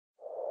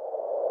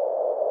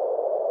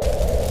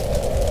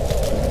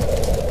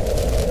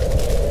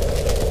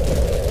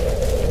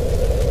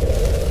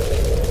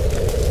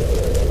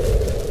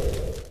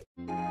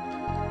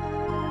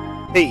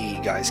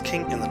guys,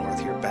 King in the North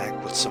here,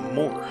 back with some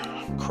more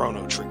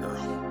Chrono Trigger.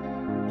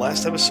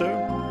 Last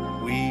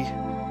episode, we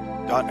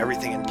got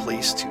everything in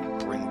place to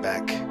bring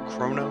back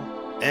Crono,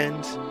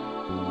 and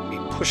we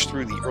pushed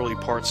through the early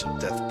parts of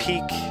Death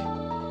Peak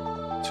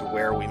to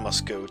where we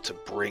must go to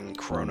bring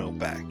Crono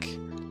back.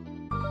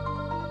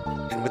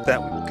 And with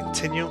that, we will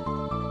continue.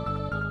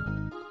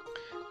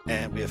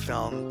 And we have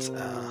found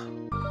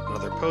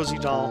another Posy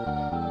doll.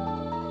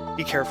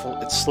 Be careful,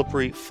 it's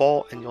slippery,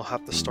 fall, and you'll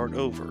have to start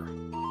over.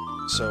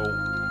 So,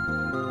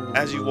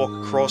 as you walk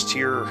across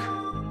here,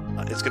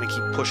 it's going to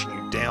keep pushing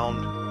you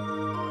down,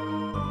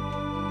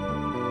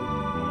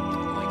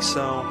 like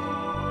so.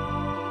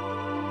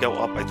 Go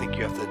up, I think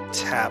you have to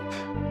tap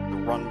the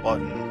run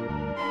button.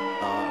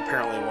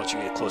 Apparently, once you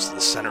get close to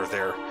the center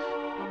there,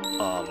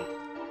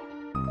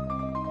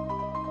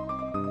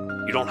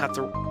 you don't have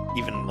to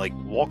even, like,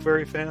 walk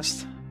very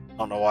fast. I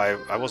don't know why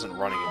I wasn't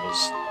running, it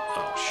was...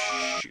 oh,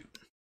 shoot.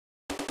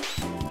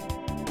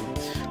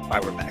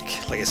 Alright, we're back.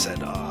 Like I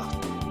said,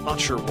 not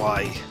sure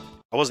why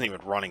I wasn't even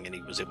running and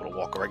he was able to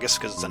walk over. I guess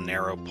because it's a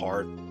narrow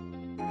part.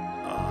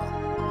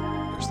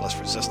 There's less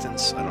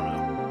resistance. I don't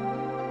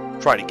know.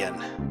 Try it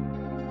again.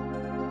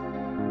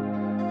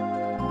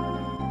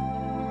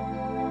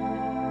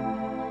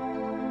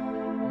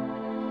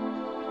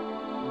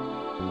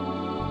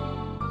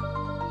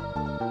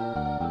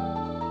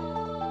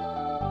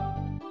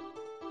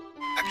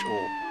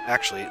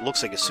 Actually, it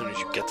looks like as soon as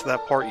you get to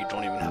that part, you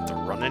don't even have to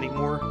run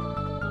anymore.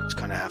 You just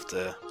kind of have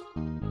to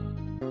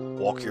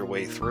walk your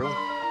way through.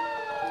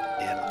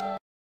 And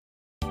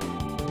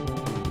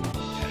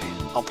okay,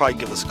 I'll probably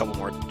give this a couple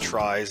more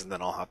tries, and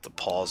then I'll have to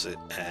pause it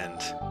and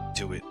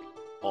do it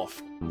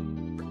off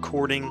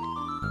recording,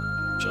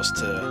 just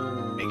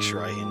to make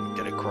sure I can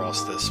get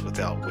across this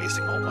without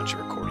wasting a whole bunch of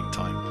recording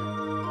time.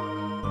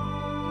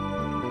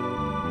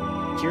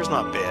 Here's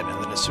not bad,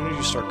 and then as soon as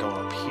you start going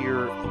up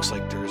here, it looks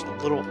like there's a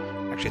little...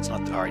 Actually, it's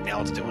not... Alright, now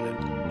it's doing it.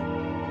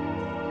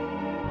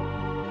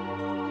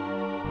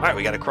 Alright,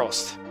 we got it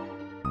crossed.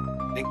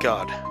 Thank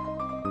God.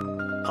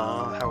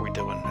 How are we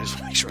doing? I just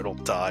want to make sure I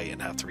don't die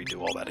and have to redo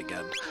all that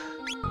again.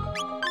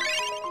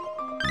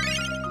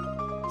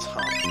 Let's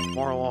hop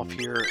Moral off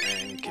here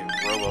and give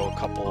Robo a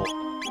couple.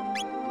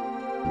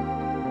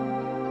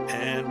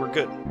 And we're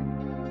good.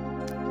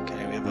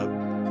 Okay, we have a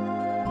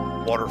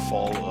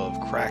waterfall of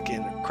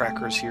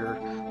crackers here.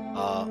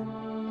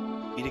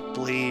 Edict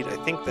Blade, I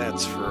think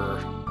that's for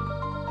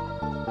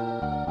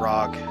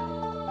Rog.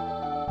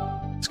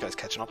 This guy's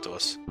catching up to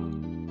us.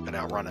 Gotta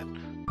outrun it.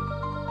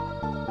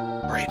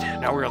 Alright,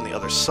 now we're on the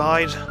other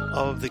side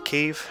of the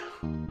cave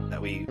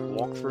that we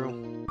walked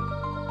through.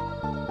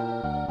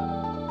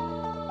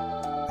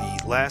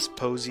 The last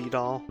Posy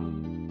doll.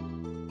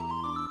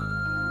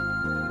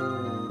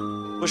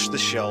 Push the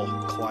shell,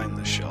 climb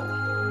the shell.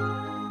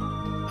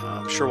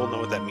 I'm sure we'll know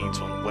what that means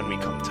when we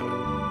come to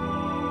it.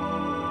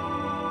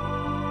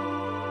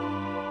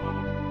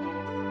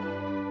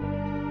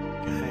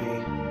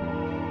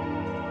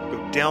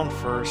 Down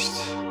first.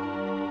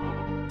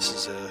 This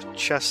is a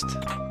chest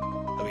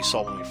that we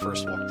saw when we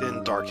first walked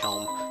in. Dark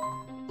Helm.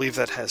 I believe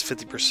that has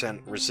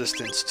 50%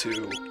 resistance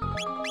to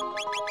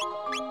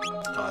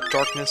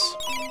darkness.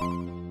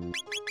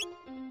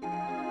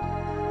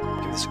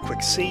 Give this a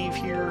quick save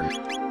here.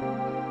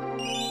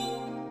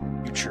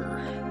 Future.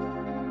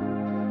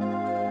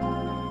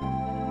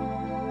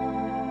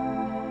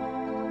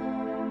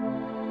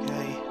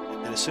 Okay,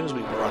 and as soon as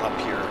we run up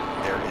here,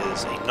 there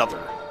is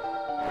another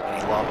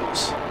mini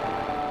Lavos.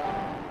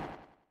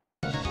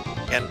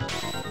 And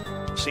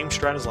same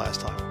strat as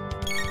last time.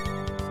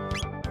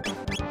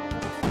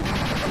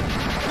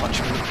 Punch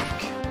him in the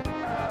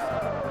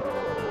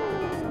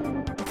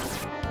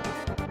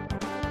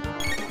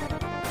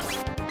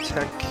beak.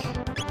 Tech.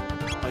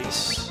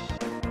 Ice.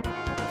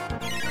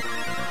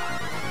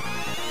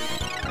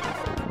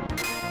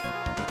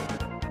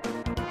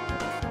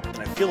 And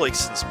I feel like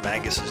since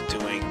Magus is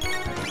doing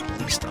the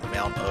least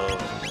amount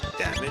of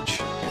damage,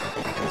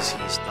 because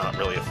he's not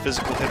really a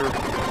physical hitter,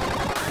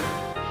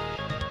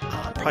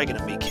 probably going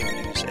to make him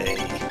use a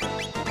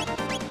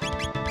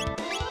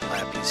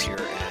Lappies here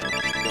and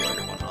heal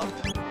everyone up.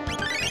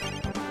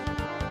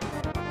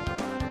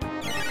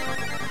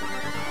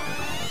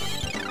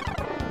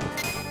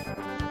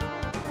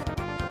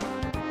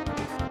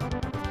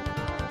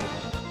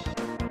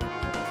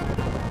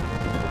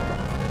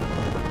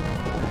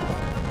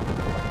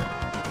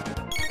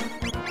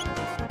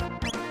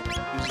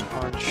 Use a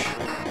punch.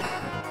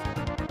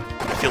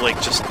 I feel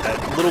like just that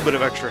little bit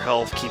of extra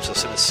health keeps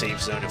us in a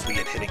safe zone. If we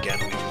get hit again,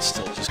 we can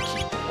still just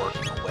keep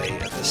working away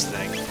at this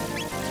thing.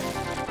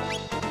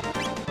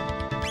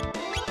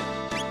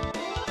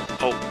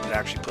 Oh, it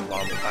actually put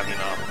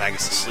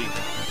Magus to sleep.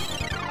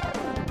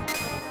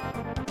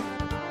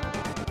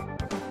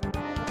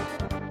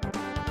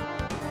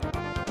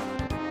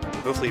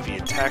 Hopefully if he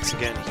attacks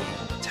again, he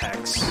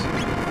attacks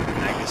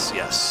Magus.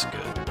 Yes,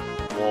 good.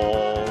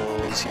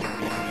 Walls, he can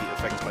be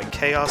affected by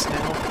Chaos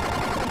now.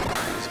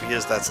 If he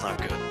is, that's not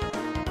good.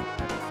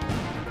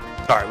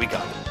 Alright, we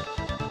got it.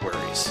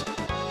 Worries.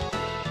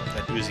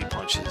 That Oozy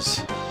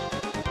punches.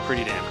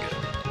 Pretty damn good.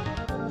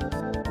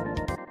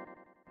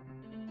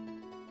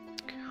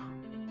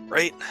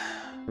 Right?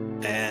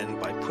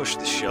 And by push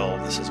the shell,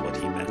 this is what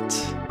he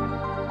meant.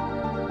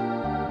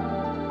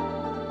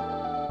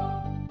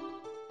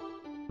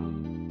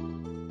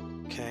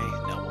 Okay,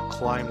 now we'll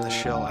climb the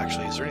shell.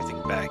 Actually, is there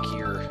anything back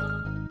here?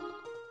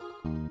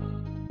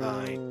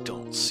 I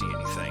don't see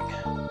anything.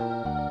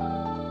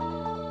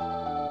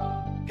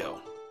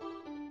 Go.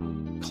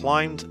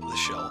 Climbed the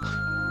shell.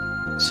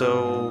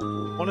 So,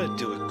 I want to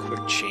do a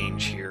quick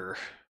change here.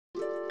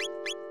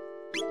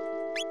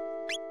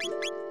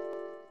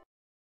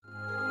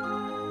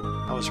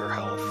 How's her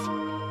health?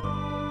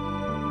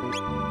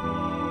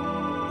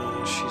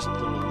 She's a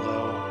little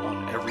low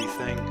on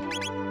everything.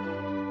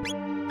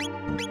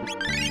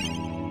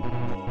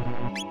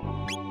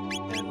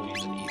 And we'll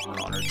use an ether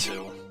on her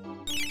too.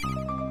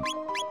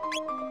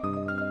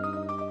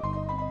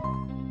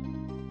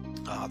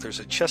 There's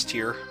a chest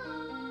here.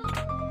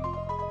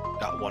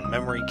 Got one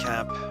memory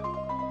cap.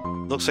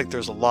 Looks like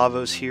there's a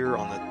Lavos here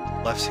on the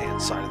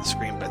left-hand side of the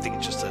screen, but I think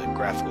it's just a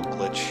graphical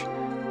glitch.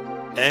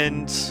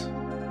 And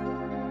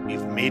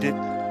we've made it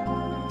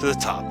to the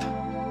top.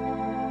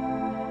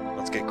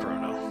 Let's get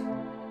Chrono.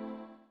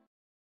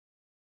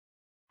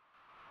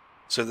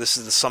 So this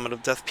is the summit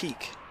of Death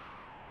Peak.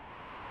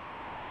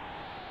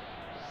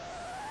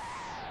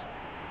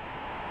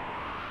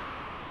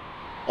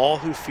 All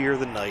who fear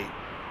the night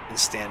and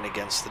stand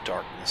against the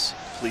darkness,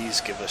 please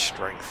give us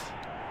strength.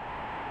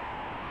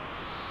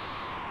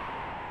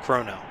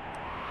 Crono.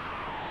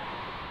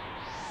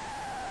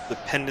 The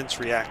pendants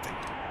reacting.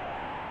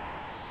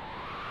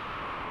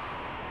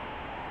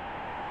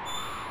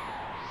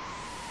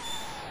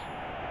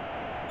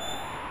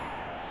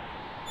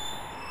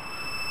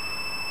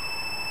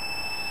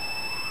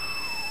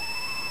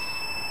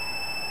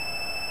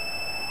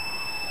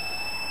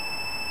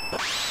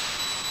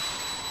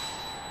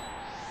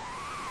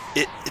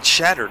 It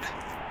shattered.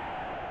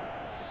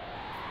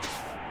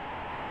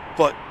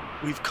 But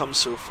we've come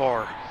so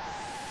far.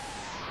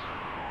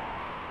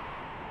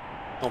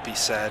 Don't be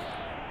sad.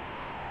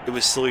 It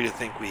was silly to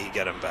think we could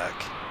get him back.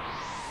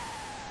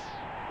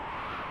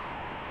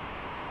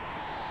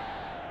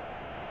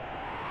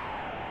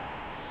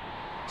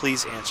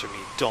 Please answer me.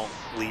 Don't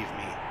leave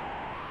me.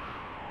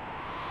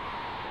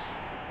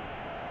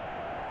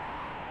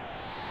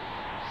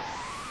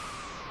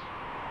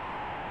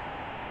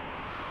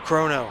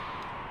 Crono.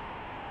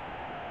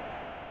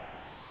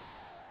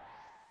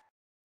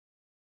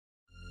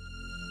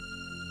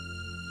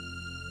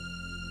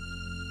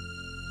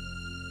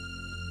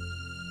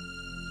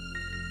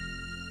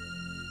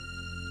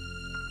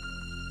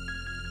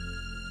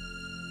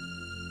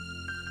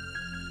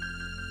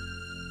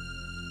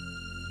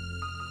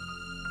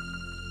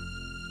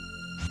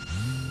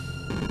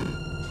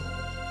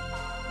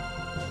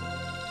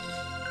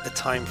 A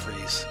time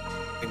freeze.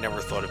 I never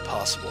thought it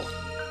possible.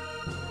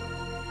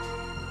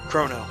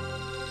 Crono.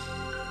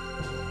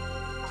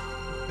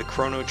 The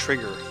Chrono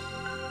trigger.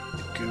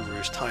 The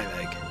Guru's time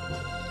egg.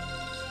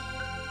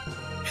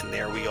 And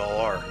there we all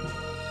are.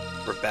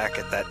 We're back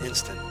at that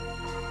instant.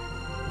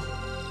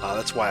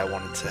 That's why I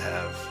wanted to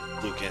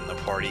have Luca in the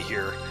party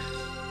here.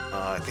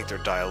 I think their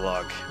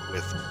dialogue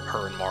with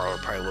her and Mara are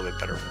probably a little bit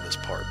better for this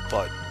part,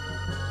 but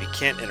we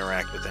can't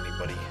interact with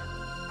anybody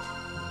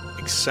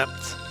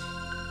except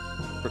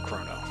for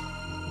Crono.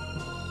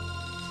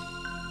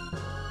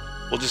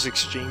 We'll just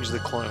exchange the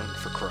clone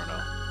for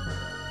Crono.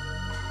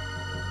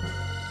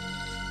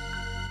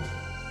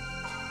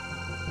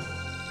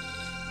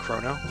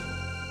 Crono?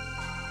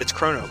 It's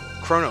Crono.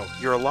 Crono,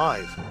 you're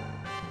alive.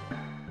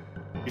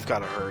 We've got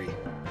to hurry.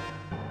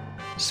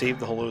 Save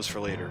the hellos for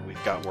later.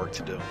 We've got work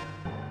to do.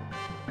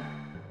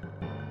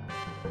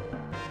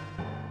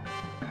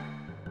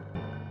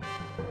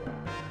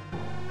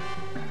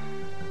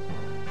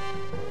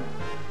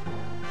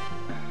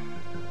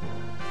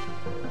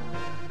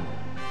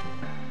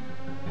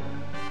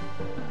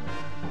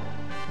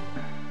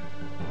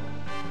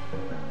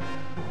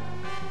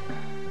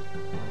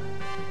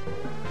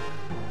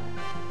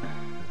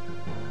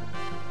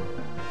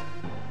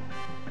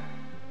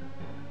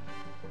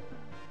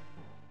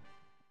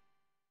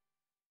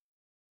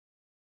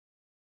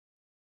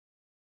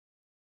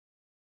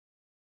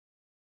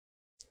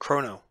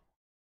 Crono.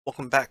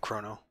 Welcome back,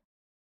 Crono.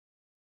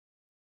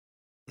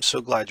 I'm so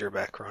glad you're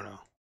back, Crono.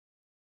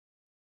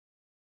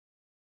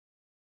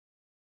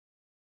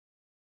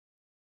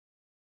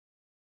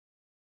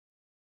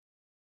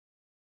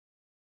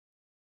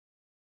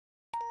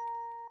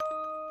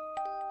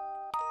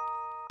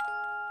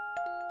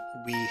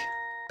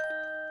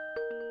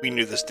 We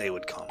knew this day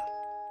would come.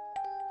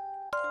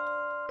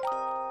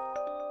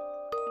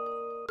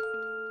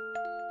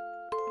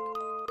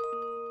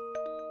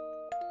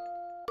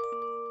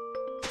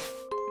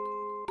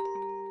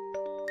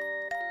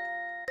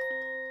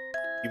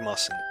 You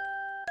mustn't.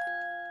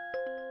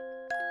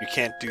 You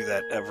can't do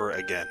that ever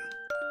again.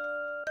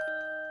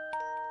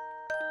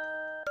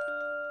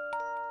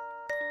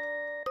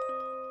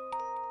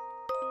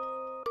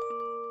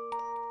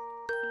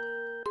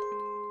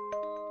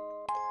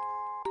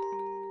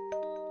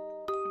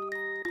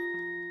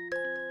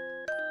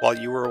 While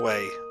you were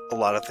away, a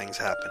lot of things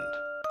happened.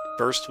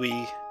 First we,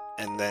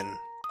 and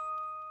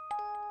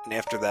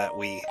after that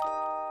we.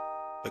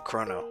 But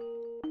Chrono,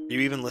 are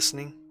you even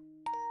listening?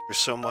 There's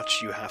so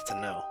much you have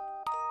to know.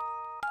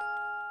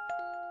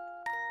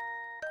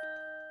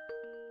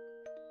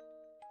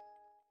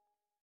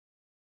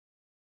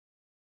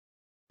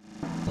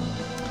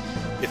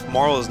 If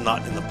Marl is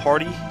not in the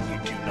party, you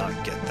do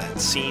not get that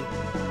scene.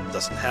 It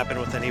doesn't happen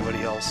with anybody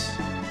else.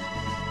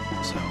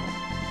 So,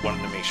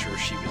 wanted to make sure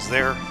she was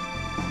there.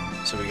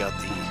 So we got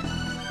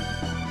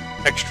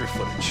the extra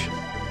footage.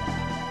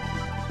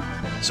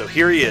 So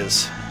here he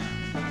is.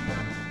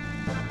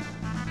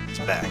 It's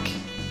back.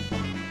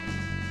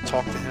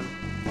 Talk to him.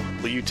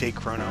 Will you take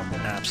Chrono?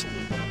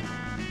 Absolutely.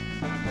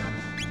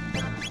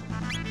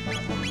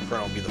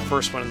 Chrono will be the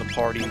first one in the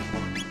party.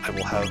 I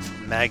will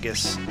have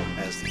Magus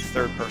as the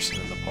third person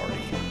in the party.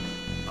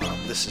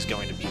 This is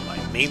going to be my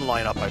main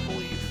lineup, I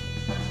believe.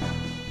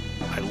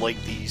 I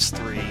like these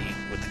three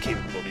with the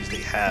capabilities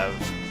they have.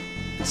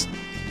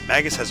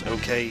 Magus has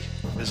okay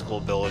physical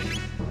ability.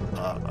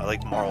 I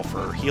like Marl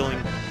for healing,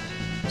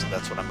 so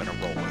that's what I'm going to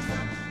roll with.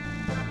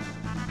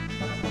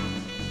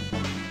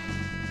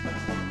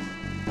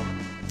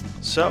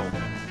 So,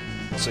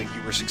 looks like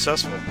you were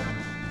successful.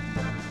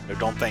 No,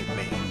 don't thank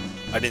me.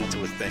 I didn't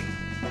do a thing.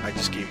 I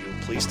just gave you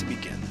a place to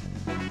begin.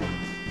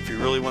 If you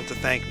really want to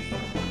thank me,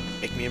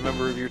 make me a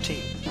member of your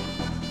team.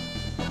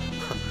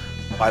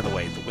 By the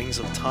way, the Wings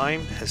of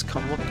Time has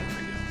come looking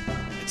for you.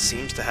 It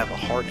seems to have a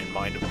heart and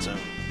mind of its own.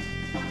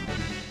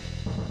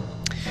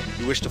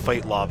 You wish to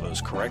fight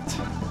Lavos, correct?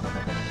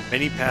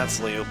 Many paths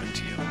lay open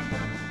to you.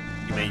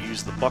 You may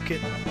use the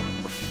bucket,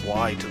 or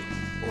fly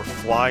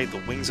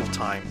the Wings of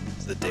Time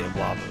to the Day of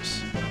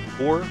Lavos.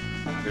 Or,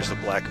 there's the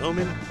Black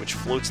Omen, which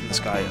floats in the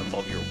sky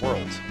above your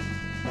world.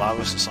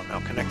 Lavos is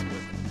somehow connected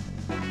with it.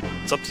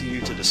 It's up to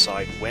you to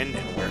decide when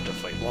and where to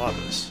fight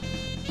Lavos.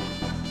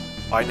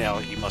 By now,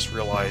 you must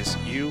realize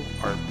you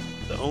are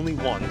the only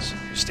ones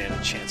who stand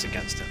a chance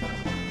against him.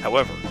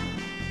 However,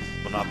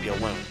 you will not be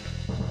alone.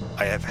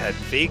 I have had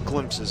vague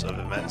glimpses of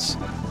events,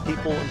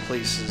 people, and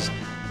places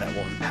that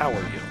will empower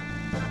you.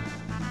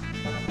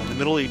 In the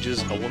Middle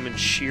Ages, a woman's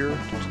sheer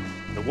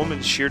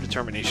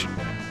determination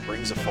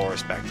brings a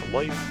forest back to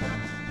life.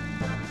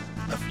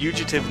 A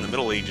fugitive in the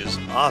Middle Ages,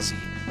 Ozzy,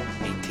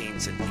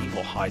 maintains an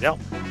evil hideout.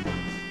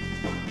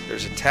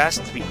 There's a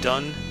task to be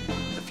done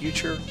in the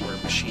future where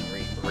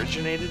machinery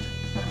originated.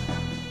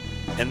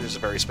 And there's a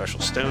very special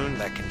stone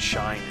that can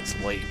shine its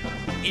light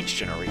on each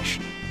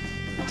generation,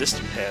 from the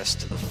distant past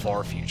to the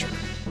far future.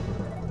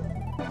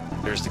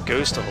 There's the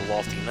ghost of a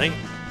lofty knight,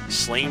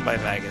 slain by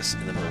Magus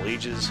in the Middle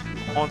Ages,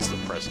 who haunts the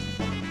present.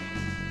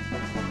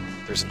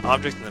 There's an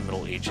object in the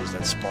Middle Ages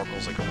that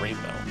sparkles like a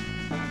rainbow.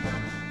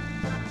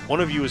 One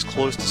of you is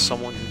close to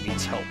someone who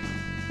needs help.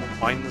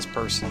 Find this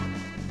person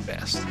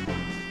fast.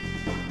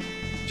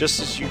 Just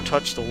as you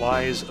touch the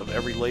lives of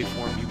every life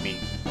form you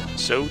meet,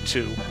 so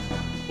too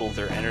will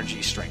their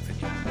energy strengthen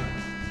you.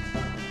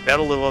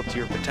 Battle live up to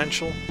your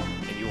potential,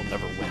 and you will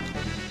never win.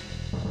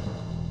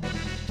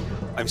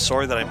 I'm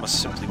sorry that I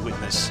must simply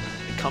witness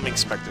the coming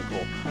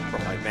spectacle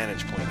from my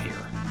vantage point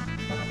here.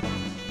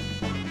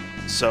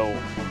 So,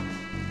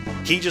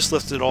 he just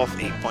listed off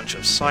a bunch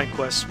of side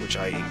quests, which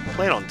I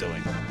plan on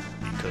doing,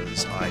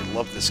 because I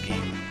love this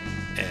game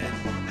and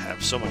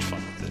have so much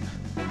fun with it.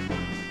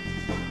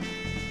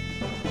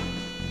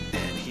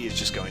 And he is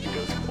just going to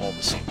go through all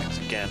the same things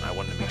again. I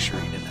wanted to make sure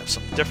he didn't have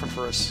something different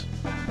for us.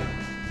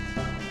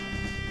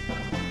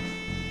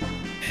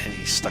 And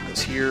he stuck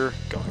us here,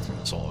 going through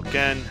this all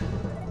again.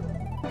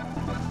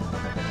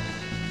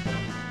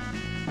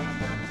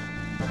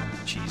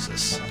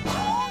 Jesus.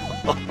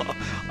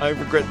 I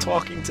regret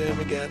talking to him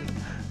again.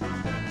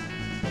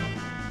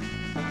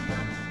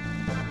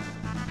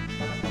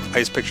 I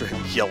just picture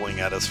him yelling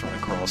at us from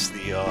across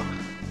the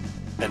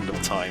end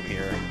of time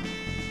here.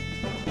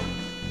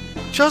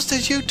 Just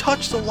as you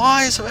touch the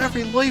lives of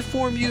every life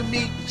form you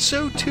meet,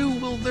 so too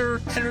will their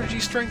energy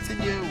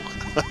strengthen you.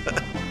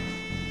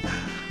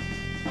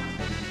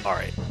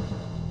 Alright.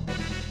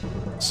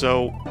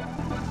 So,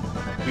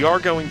 we are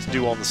going to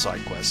do all the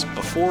side quests.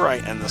 Before I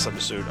end this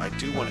episode, I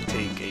do want to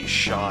take a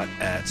shot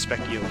at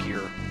Specchio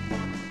here.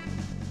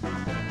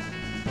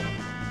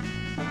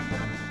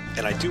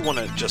 And I do want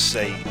to just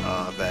say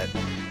that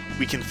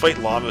we can fight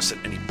Lavos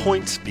at any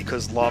point,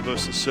 because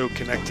Lavos is so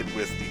connected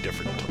with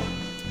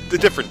the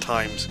different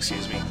times,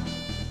 excuse me.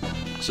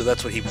 So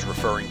that's what he was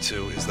referring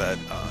to, is that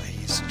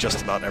he's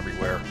just about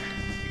everywhere.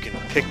 You can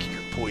pick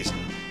your poison.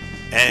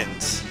 And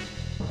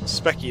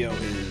Specchio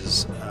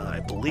is, I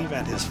believe,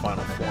 at his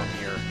final form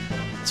here.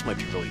 This might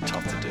be really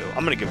tough to do.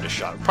 I'm going to give it a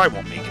shot. I probably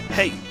won't make it.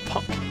 Hey,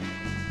 punk.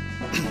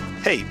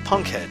 Hey,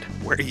 punkhead.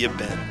 Where you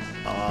been?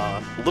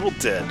 A little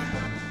dead.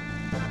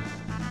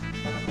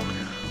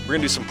 We're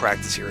going to do some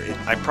practice here.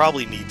 I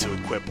probably need to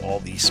equip all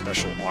the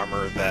special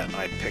armor that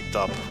I picked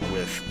up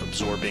with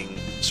absorbing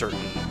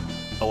certain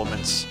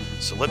elements.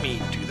 So let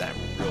me do that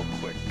real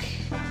quick.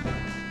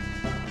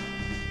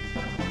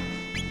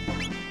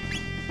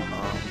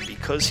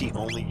 Because he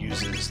only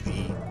uses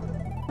the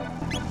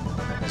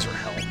These are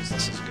helms.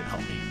 This is a good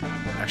helm.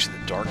 Actually,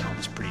 the dark helm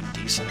is pretty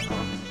decent,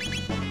 huh?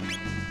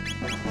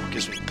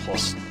 Gives me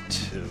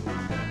 +2.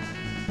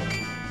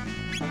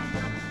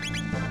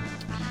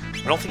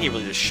 I don't think he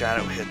really does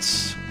shadow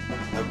hits.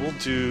 I will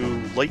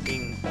do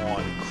lightning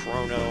on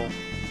Chrono.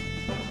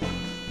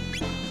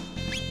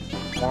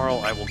 Tomorrow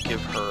I will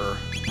give her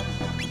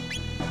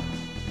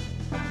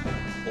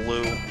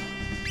blue,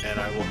 and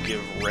I will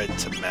give red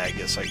to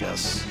Magus, I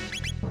guess.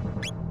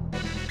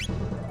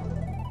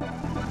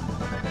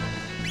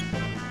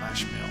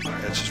 Flash mail.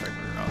 Alright, that's just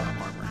regular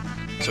armor.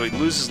 So he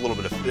loses a little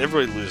bit of...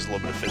 Everybody loses a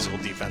little bit of physical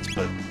defense,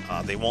 but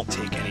they won't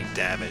take any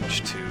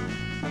damage to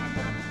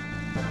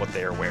what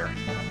they are wearing.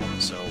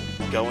 So,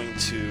 going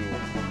to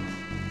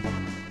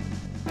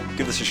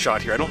give this a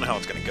shot here. I don't know how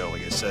it's going to go,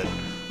 like I said,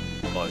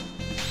 but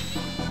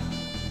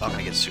I'm not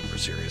going to get super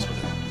serious with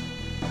it.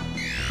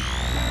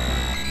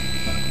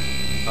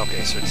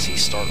 Okay, so does he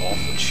start off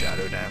with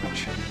shadow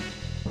damage?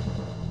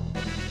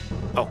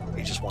 Oh,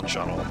 he just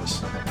one-shot all of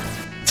us.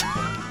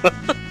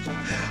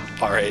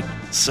 Alright,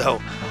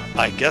 so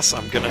I guess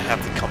I'm going to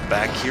have to come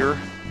back here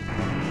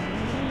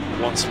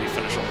once we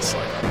finish all the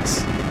side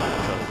quests,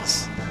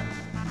 because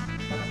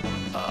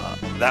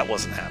that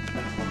wasn't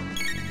happening.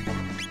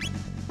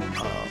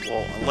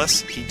 Well,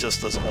 unless he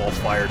just does all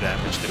fire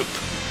damage. Nope.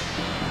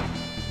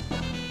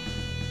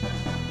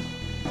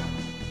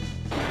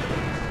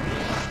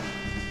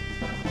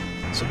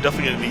 So I'm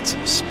definitely going to need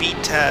some speed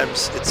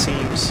tabs, it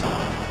seems.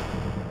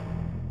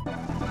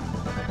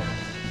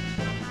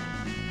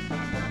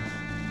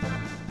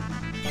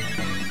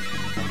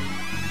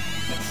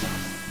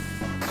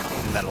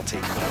 And that'll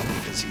take him out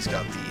because he's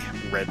got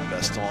the red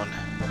vest on.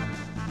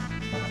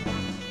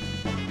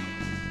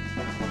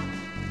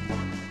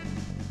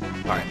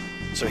 Alright,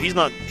 so he's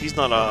not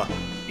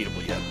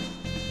beatable yet.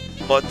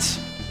 But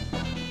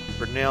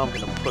for now I'm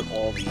gonna put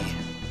all the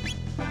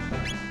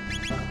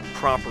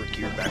proper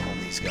gear back on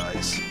these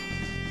guys.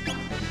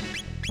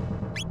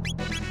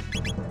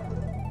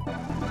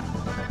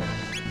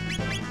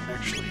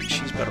 Actually,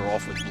 she's better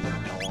off with blue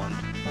now on.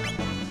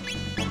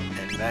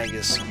 And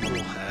Magus, you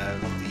will have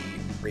the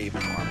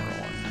Raven armor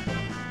on.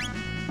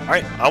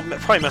 Alright, I'll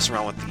probably mess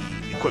around with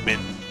the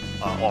equipment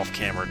off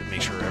camera to make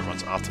sure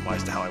everyone's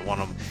optimized to how I want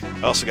them.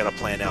 I also got to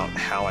plan out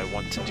how I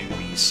want to do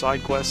these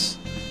side quests.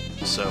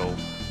 So,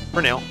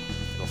 for now,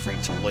 feel free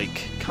to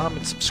like,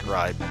 comment,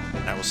 subscribe,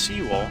 and I will see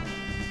you all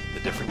at a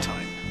different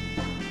time.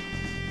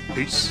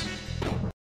 Peace.